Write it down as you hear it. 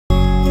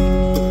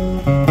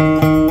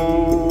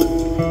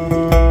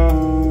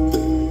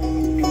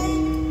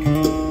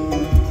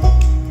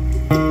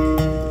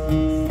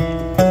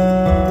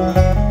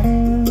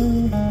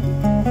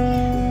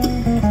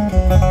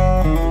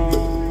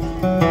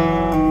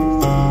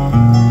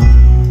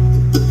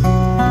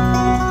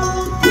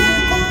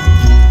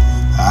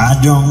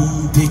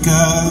don't pick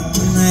up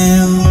the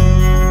mail,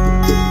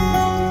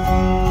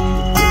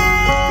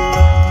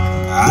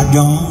 I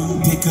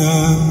don't pick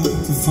up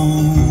the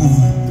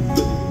phone,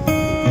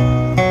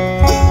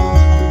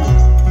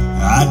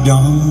 I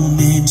don't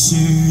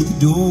answer the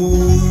door.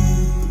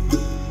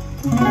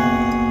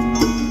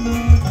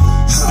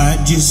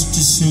 I'd just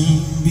as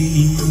soon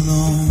be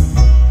alone.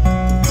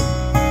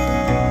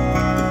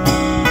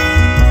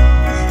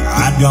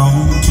 I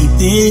don't keep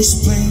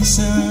this place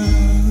up,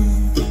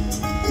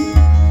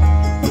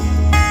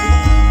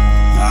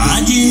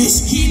 I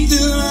just keep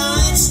the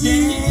lights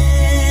down.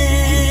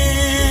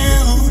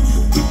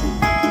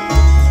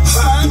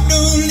 I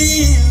don't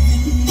live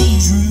in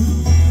these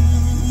rooms,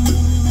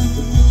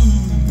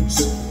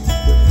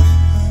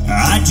 I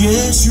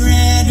just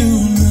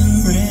rattle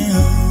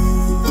around.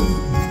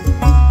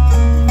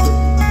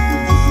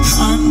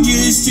 I'm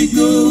just a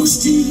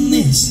ghost in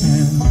this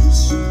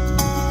house,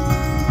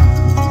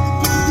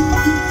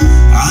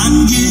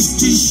 I'm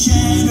just a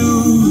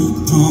shadow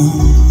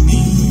upon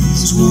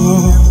these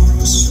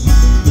walls,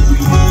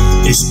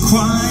 as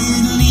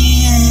quietly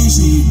as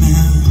a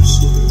mouse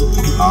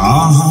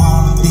I'll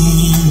haunt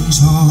these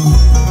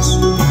halls.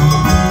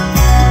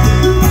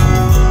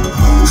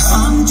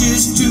 I'm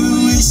just a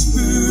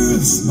whisper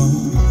of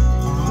smoke,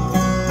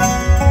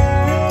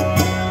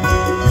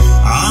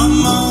 I'm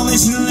all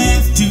that's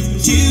left of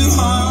two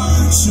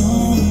hearts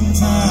on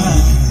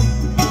fire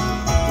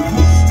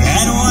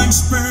that once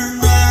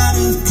burned out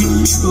of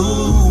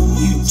control.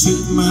 You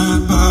took my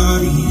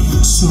body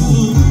and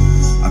soul,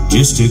 I'm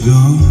just a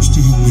ghost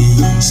in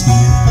this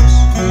house.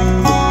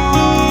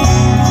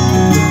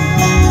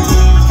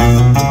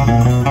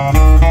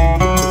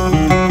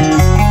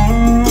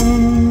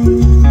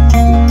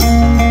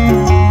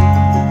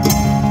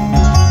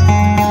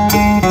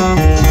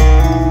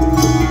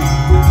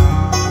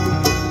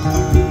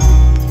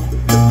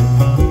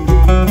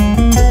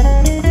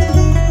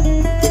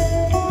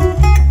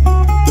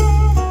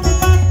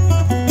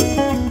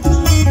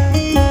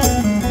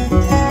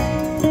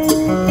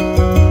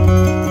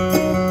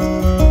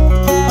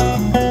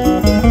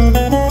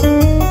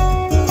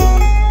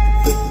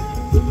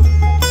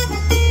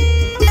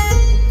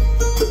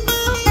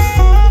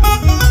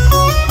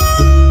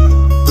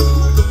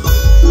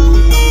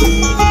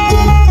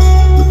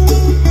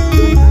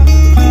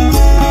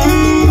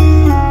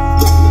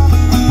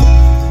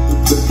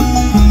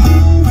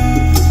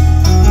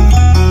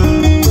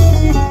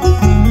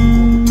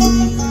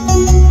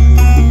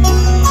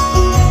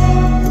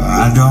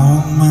 I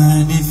don't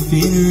mind if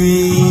it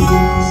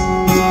rains,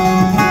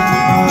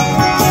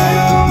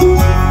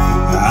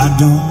 I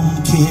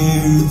don't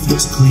care if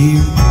it's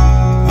clear,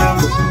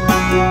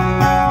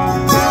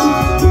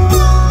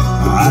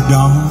 I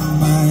don't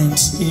mind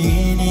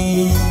staying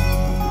in,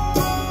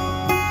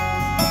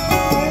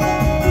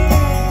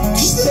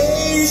 'cause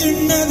there's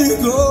another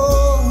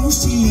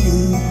ghost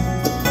here,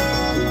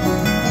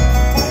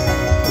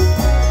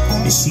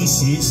 and she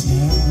sits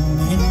down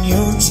in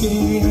your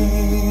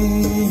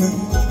chair,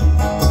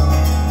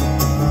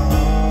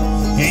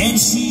 and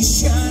she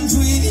shines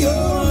with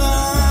your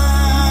light,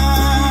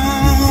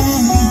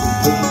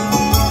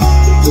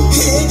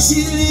 and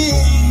she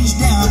lays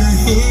down her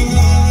head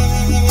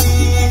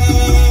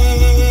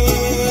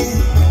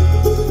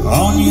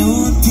on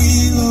your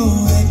pillow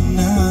at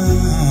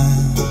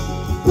night.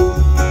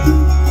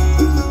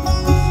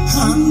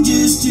 I'm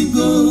just a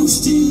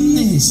ghost in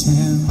this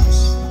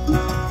house,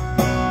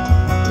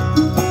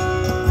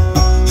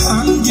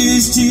 I'm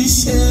just a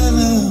shell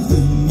of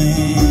the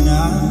man I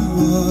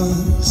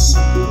was,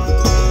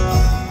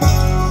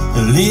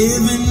 the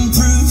living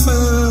proof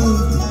of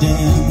the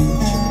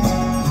damage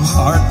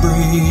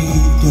heartbreak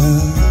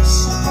does.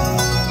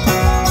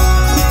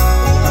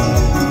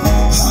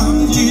 I'm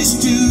just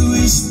a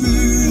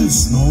whisper of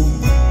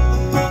smoke,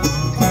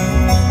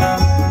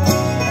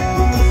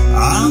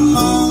 I'm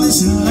all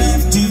that's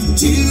left of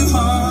two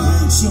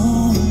hearts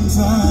on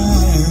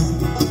fire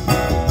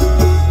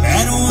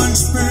that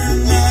once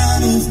burned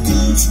out of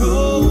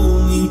control.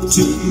 You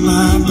took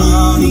my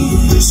body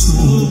and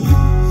soul,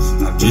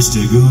 I'm just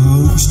a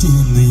ghost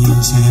in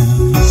this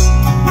house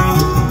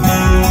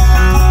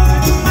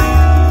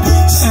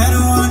that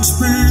once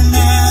burned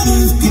out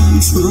of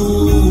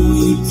control.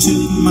 You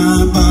took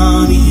my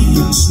body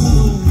and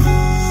soul,